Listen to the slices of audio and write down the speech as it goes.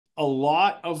a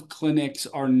lot of clinics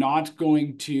are not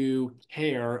going to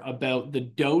care about the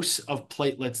dose of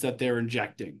platelets that they're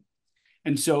injecting.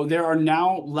 And so there are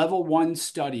now level 1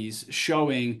 studies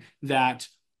showing that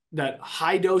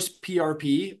high dose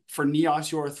PRP for knee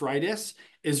osteoarthritis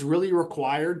is really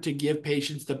required to give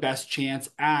patients the best chance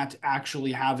at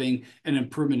actually having an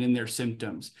improvement in their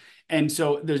symptoms. And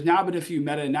so there's now been a few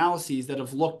meta-analyses that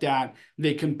have looked at,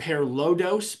 they compare low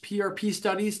dose PRP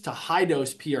studies to high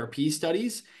dose PRP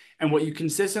studies. And what you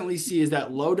consistently see is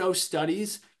that low dose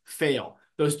studies fail.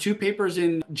 Those 2 papers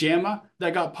in JAMA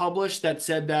that got published that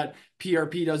said that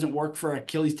PRP doesn't work for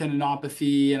Achilles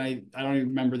tendinopathy, and I don't even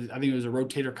remember, I think it was a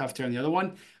rotator cuff tear on the other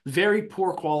one, very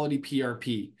poor quality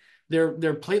PRP. Their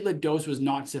platelet dose was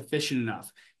not sufficient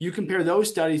enough. You compare those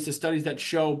studies to studies that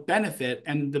show benefit,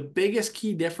 and the biggest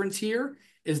key difference here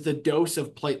is the dose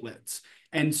of platelets.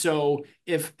 And so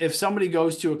if somebody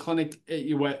goes to a clinic,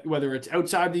 whether it's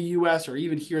outside the US or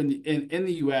even here in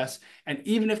the US, and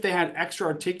even if they had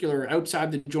extra-articular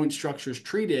outside the joint structures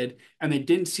treated and they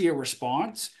didn't see a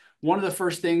response, one of the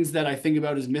first things that I think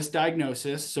about is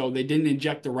misdiagnosis. So they didn't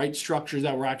inject the right structures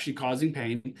that were actually causing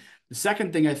pain. The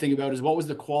second thing I think about is what was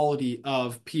the quality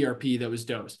of PRP that was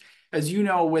dosed. As you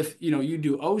know, you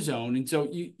do ozone, and so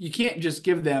you can't just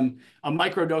give them a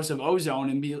microdose of ozone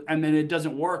and then it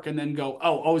doesn't work and then go,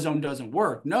 oh, ozone doesn't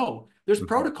work. No, there's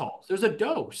protocols. There's a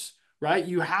dose, right?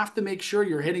 You have to make sure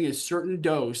you're hitting a certain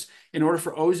dose in order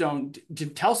for ozone to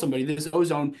tell somebody this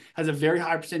ozone has a very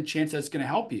high % chance that's going to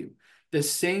help you. The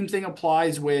same thing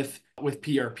applies with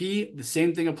PRP. The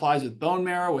same thing applies with bone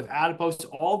marrow, with adipose,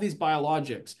 all these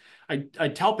biologics. I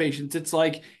tell patients, it's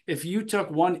like if you took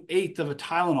 1/8 of a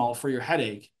Tylenol for your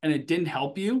headache and it didn't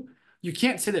help you, you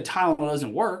can't say that Tylenol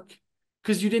doesn't work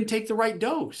because you didn't take the right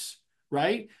dose,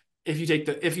 right? If you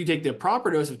take the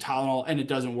proper dose of Tylenol and it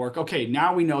doesn't work, okay,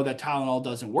 now we know that Tylenol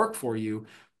doesn't work for you.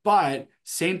 But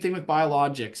same thing with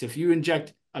biologics. If you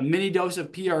inject a mini dose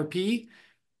of PRP,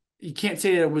 you can't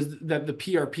say that the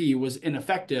PRP was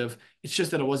ineffective. It's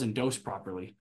just that it wasn't dosed properly.